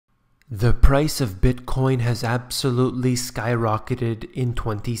The price of Bitcoin has absolutely skyrocketed in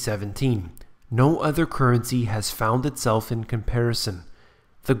 2017. No other currency has found itself in comparison.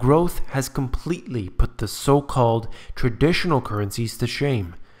 The growth has completely put the so-called traditional currencies to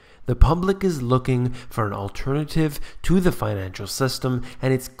shame. The public is looking for an alternative to the financial system,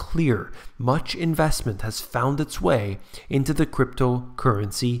 and it's clear much investment has found its way into the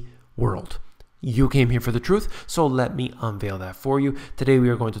cryptocurrency world. You came here for the truth, so let me unveil that for you. Today we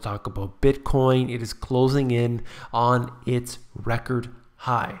are going to talk about Bitcoin. It is closing in on its record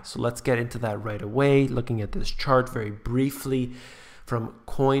high. So let's get into that right away. Looking at this chart very briefly from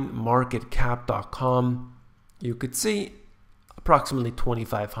coinmarketcap.com, you could see approximately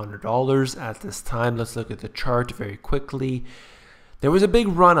 $2,500 at this time. Let's look at the chart very quickly. There was a big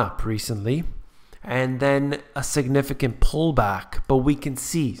run up recently, and then a significant pullback, but we can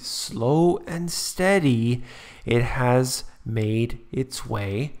see slow and steady it has made its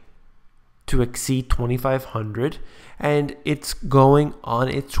way to exceed 2,500, and it's going on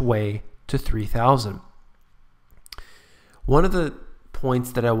its way to 3,000. One of the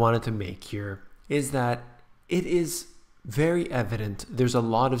points that I wanted to make here is that it is very evident there's a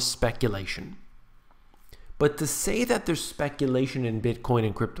lot of speculation. But to say that there's speculation in Bitcoin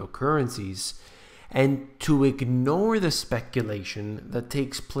and cryptocurrencies and to ignore the speculation that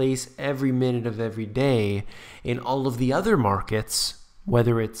takes place every minute of every day in all of the other markets,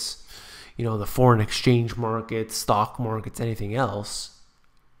 whether it's, the foreign exchange markets, stock markets, anything else,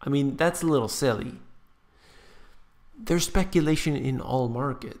 I mean, that's a little silly. There's speculation in all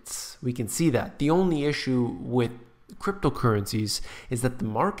markets. We can see that. The only issue with cryptocurrencies is that the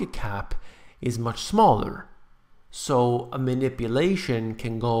market cap is much smaller. So a manipulation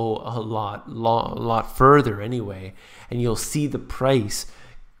can go a lot further anyway, and you'll see the price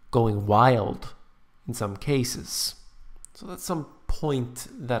going wild in some cases. So that's some point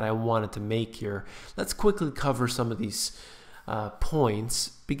that I wanted to make here. Let's quickly cover some of these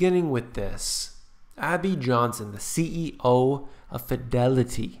points, beginning with this. Abby Johnson, the CEO of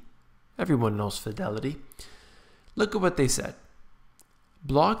Fidelity. Everyone knows Fidelity. Look at what they said.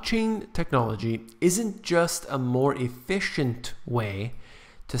 Blockchain technology isn't just a more efficient way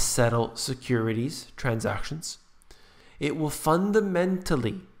to settle securities transactions. It will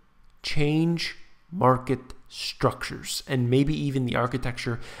fundamentally change market structures and maybe even the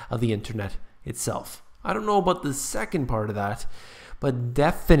architecture of the internet itself. I don't know about the second part of that, but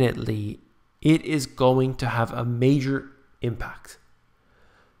definitely it is going to have a major impact.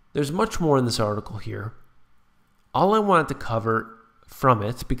 There's much more in this article here. All I wanted to cover from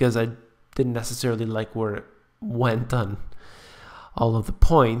it, because I didn't necessarily like where it went on all of the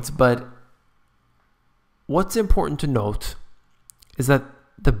points, but what's important to note is that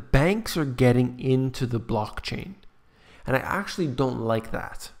the banks are getting into the blockchain, and I actually don't like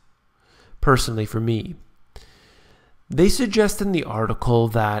that, personally for me. They suggest in the article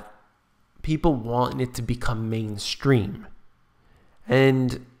that people want it to become mainstream,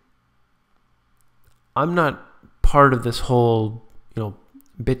 and I'm not part of this whole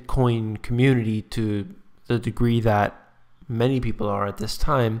Bitcoin community to the degree that many people are at this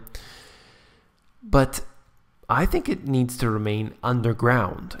time, but I think it needs to remain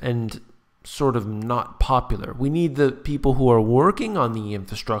underground and sort of not popular. We need the people who are working on the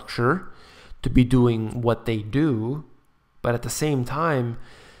infrastructure to be doing what they do, but at the same time,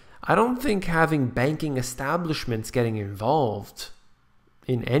 I don't think having banking establishments getting involved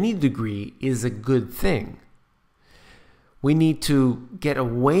in any degree is a good thing. We need to get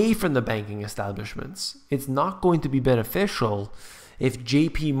away from the banking establishments. It's not going to be beneficial if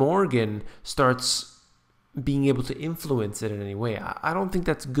JP Morgan starts being able to influence it in any way. I don't think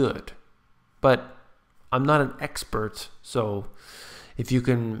that's good. But I'm not an expert, so if you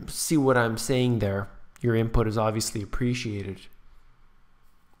can see what I'm saying there, your input is obviously appreciated.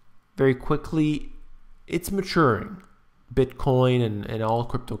 Very quickly, it's maturing. Bitcoin and all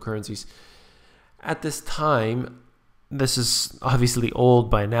cryptocurrencies. At this time, this is obviously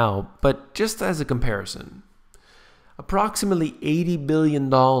old by now, but just as a comparison, approximately $80 billion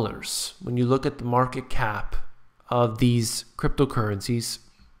when you look at the market cap of these cryptocurrencies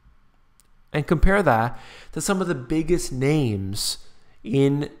and compare that to some of the biggest names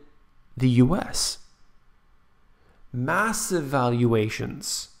in the US. Massive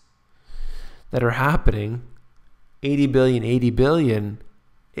valuations that are happening, 80 billion,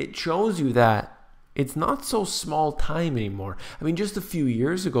 it shows you that it's not so small time anymore. I mean, just a few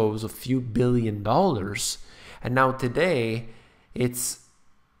years ago, it was a few $1 billion. And now today, it's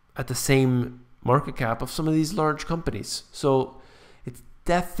at the same market cap of some of these large companies. So it's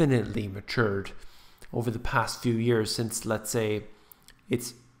definitely matured over the past few years since, let's say,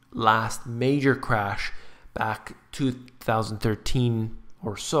 its last major crash back 2013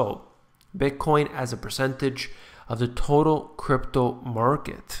 or so. Bitcoin as a percentage of the total crypto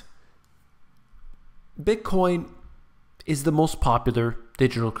market. Bitcoin is the most popular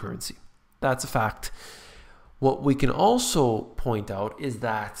digital currency. That's a fact. What we can also point out is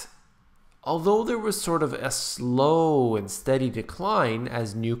that although there was sort of a slow and steady decline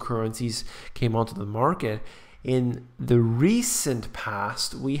as new currencies came onto the market, in the recent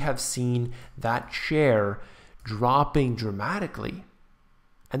past, we have seen that share dropping dramatically.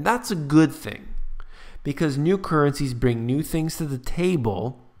 And that's a good thing because new currencies bring new things to the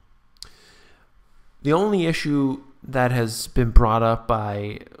table. The only issue that has been brought up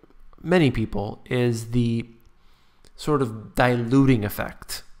by many people is the sort of diluting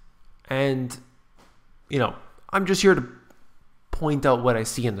effect. And, I'm just here to point out what I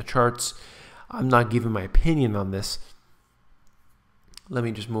see in the charts. I'm not giving my opinion on this. Let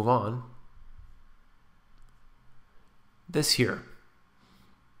me just move on. This here,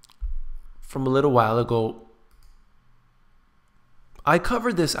 from a little while ago, I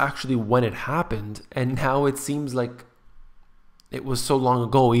covered this actually when it happened, and now it seems like it was so long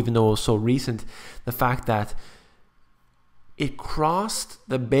ago, even though it was so recent. The fact that it crossed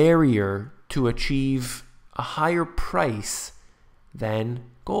the barrier to achieve a higher price than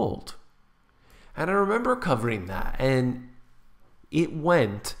gold. And I remember covering that, and it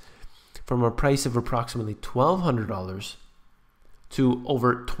went from a price of approximately $1,200 to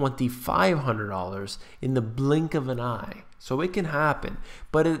over $2,500 in the blink of an eye. So it can happen,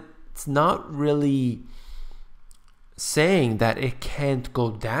 but it's not really saying that it can't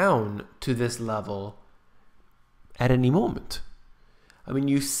go down to this level at any moment. I mean,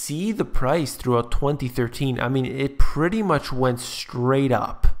 you see the price throughout 2013. I mean, it pretty much went straight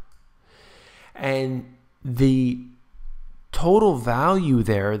up. And the total value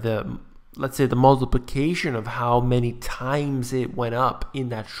there, let's say the multiplication of how many times it went up in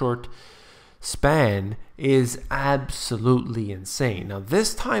that short span is absolutely insane. Now,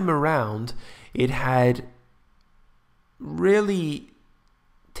 this time around, it had really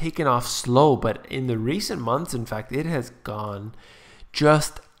taken off slow, but in the recent months, in fact, it has gone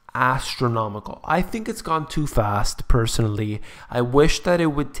just astronomical. I think it's gone too fast, personally. I wish that it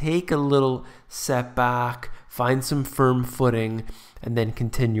would take a little setback, find some firm footing, and then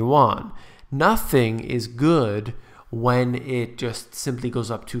continue on. Nothing is good when it just simply goes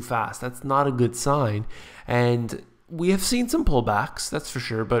up too fast. That's not a good sign. And we have seen some pullbacks, that's for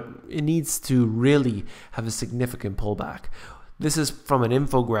sure, but it needs to really have a significant pullback. This is from an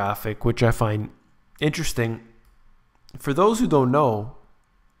infographic, which I find interesting. For those who don't know,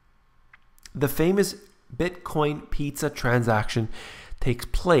 the famous Bitcoin pizza transaction takes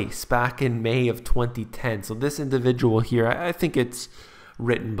place back in May of 2010. So this individual here, I think it's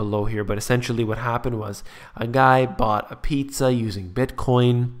written below here, but essentially what happened was a guy bought a pizza using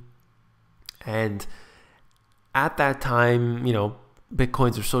Bitcoin, and at that time,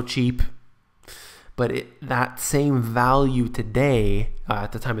 Bitcoins are so cheap, but that same value today,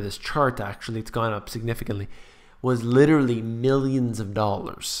 at the time of this chart, actually, it's gone up significantly, was literally millions of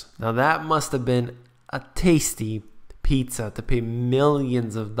dollars. Now that must have been a tasty pizza to pay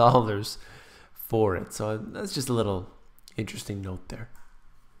millions of dollars for it. So that's just a little interesting note there.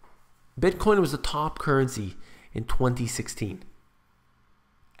 Bitcoin was the top currency in 2016,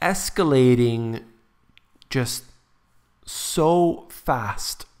 escalating just so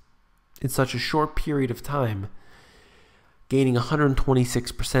fast in such a short period of time, gaining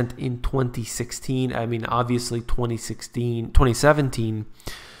 126% in 2016. I mean, obviously 2017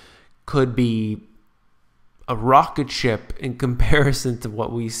 could be a rocket ship in comparison to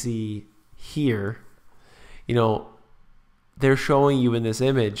what we see here. They're showing you in this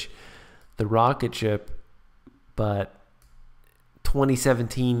image the rocket ship, but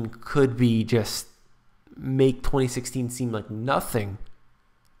 2017 could be just make 2016 seem like nothing.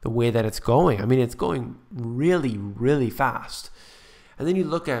 The way that it's going. I mean, it's going really, really fast. And then you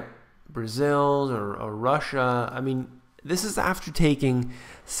look at Brazil or Russia. I mean, this is after taking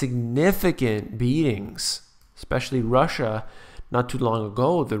significant beatings, especially Russia. Not too long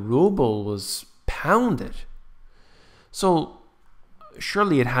ago, the ruble was pounded. So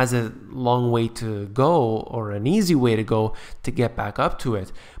surely it has a long way to go, or an easy way to go to get back up to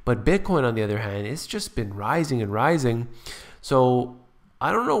it. But Bitcoin, on the other hand, it's just been rising and rising. So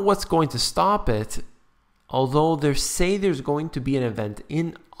I don't know what's going to stop it, although they say there's going to be an event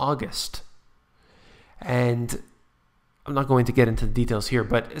in August. And I'm not going to get into the details here,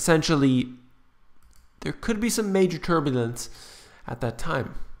 but essentially there could be some major turbulence at that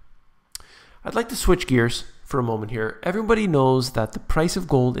time. I'd like to switch gears for a moment here. Everybody knows that the price of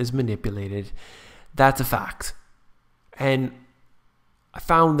gold is manipulated. That's a fact. And I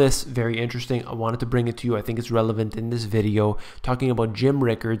found this very interesting. I wanted to bring it to you. I think it's relevant in this video, talking about Jim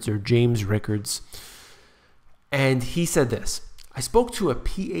Rickards or James Rickards. And he said this: I spoke to a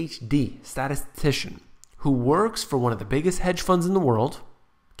PhD statistician who works for one of the biggest hedge funds in the world.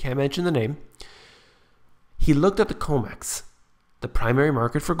 Can't mention the name. He looked at the COMEX, the primary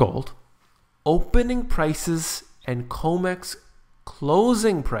market for gold, opening prices and COMEX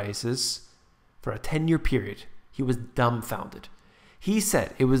closing prices for a 10-year period. He was dumbfounded. He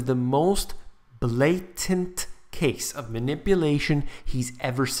said it was the most blatant case of manipulation he's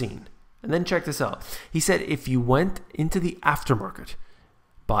ever seen. And then check this out. He said if you went into the aftermarket,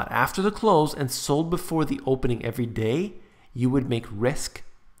 bought after the close, and sold before the opening every day, you would make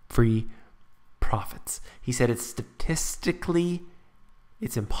risk-free profits. He said it's statistically,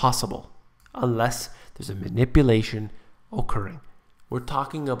 it's impossible unless there's a manipulation occurring. We're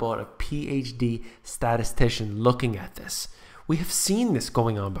talking about a PhD statistician looking at this. We have seen this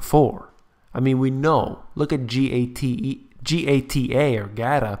going on before. I mean, we know. Look at GATA or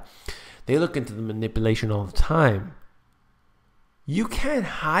GATA. They look into the manipulation all the time. You can't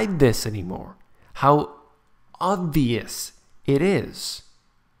hide this anymore. How obvious it is.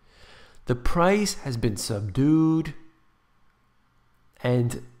 The price has been subdued,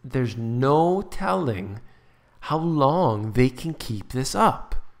 and there's no telling how long they can keep this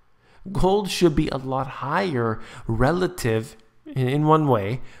up. Gold should be a lot higher relative, in one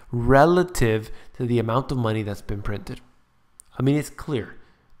way, relative to the amount of money that's been printed. I mean, it's clear.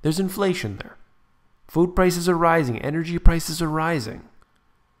 There's inflation there. Food prices are rising. Energy prices are rising.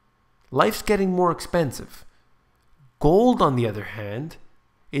 Life's getting more expensive. Gold, on the other hand,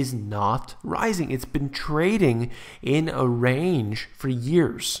 is not rising. It's been trading in a range for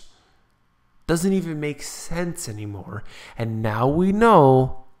years. Doesn't even make sense anymore. And now we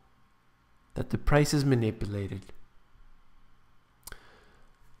know that the price is manipulated.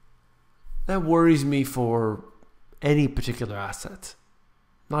 That worries me for any particular asset,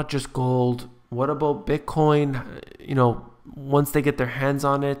 not just gold. What about Bitcoin? You know, once they get their hands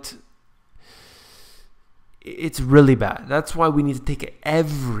on it, it's really bad. That's why we need to take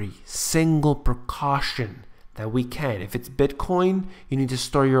every single precaution that we can. If it's Bitcoin, you need to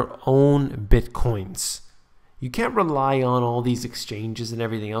store your own Bitcoins. You can't rely on all these exchanges and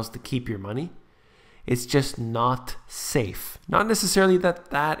everything else to keep your money. It's just not safe. Not necessarily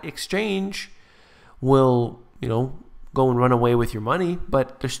that that exchange will, you know, go and run away with your money,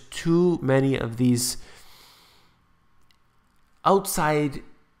 but there's too many of these outside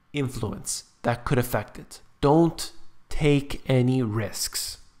influence that could affect it. Don't take any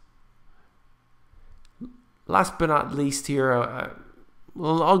risks. Last but not least here,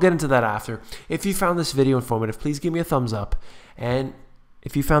 well, I'll get into that after. If you found this video informative, please give me a thumbs up. And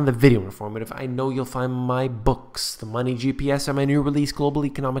if you found the video informative, I know you'll find my books, The Money GPS and my new release, Global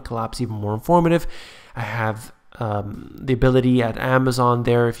Economic Collapse, even more informative. I have the ability at Amazon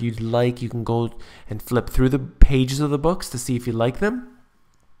there. If you'd like, you can go and flip through the pages of the books to see if you like them.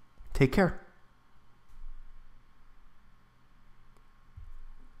 Take care.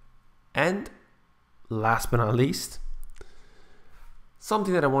 And last but not least,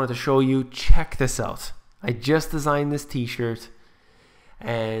 something that I wanted to show you. Check this out. I just designed this t-shirt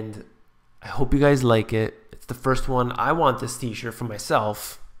and I hope you guys like it. It's the first one. I want this t-shirt for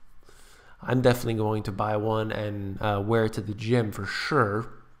myself. I'm definitely going to buy one and wear it to the gym for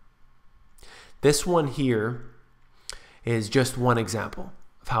sure. This one here is just one example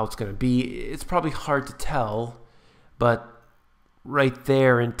of how it's going to be. It's probably hard to tell, but right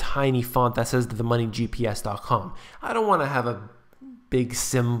there in tiny font that says themoneygps.com. I don't want to have a big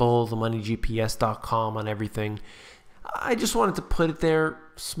symbol, themoneygps.com, on everything. I just wanted to put it there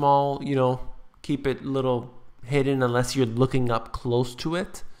small, you know, keep it a little hidden unless you're looking up close to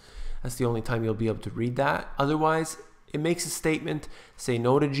it. That's the only time you'll be able to read that. Otherwise, it makes a statement, say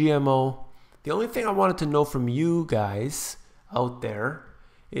no to GMO. The only thing I wanted to know from you guys out there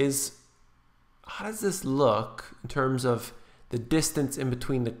is, how does this look in terms of the distance in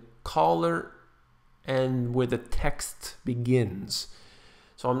between the collar and where the text begins?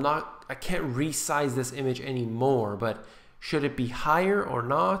 So I can't resize this image anymore, but should it be higher or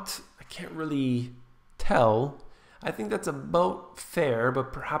not? I can't really tell. I think that's about fair,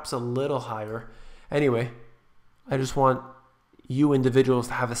 but perhaps a little higher. Anyway, I just want you individuals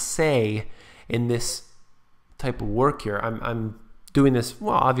to have a say in this type of work here. I'm doing this,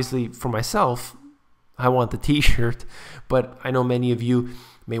 well, obviously for myself. I want the t-shirt, but I know many of you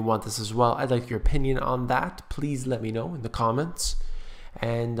may want this as well. I'd like your opinion on that. Please let me know in the comments.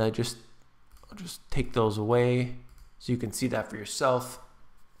 And just I'll just take those away so you can see that for yourself.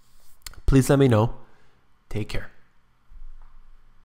 Please let me know. Take care.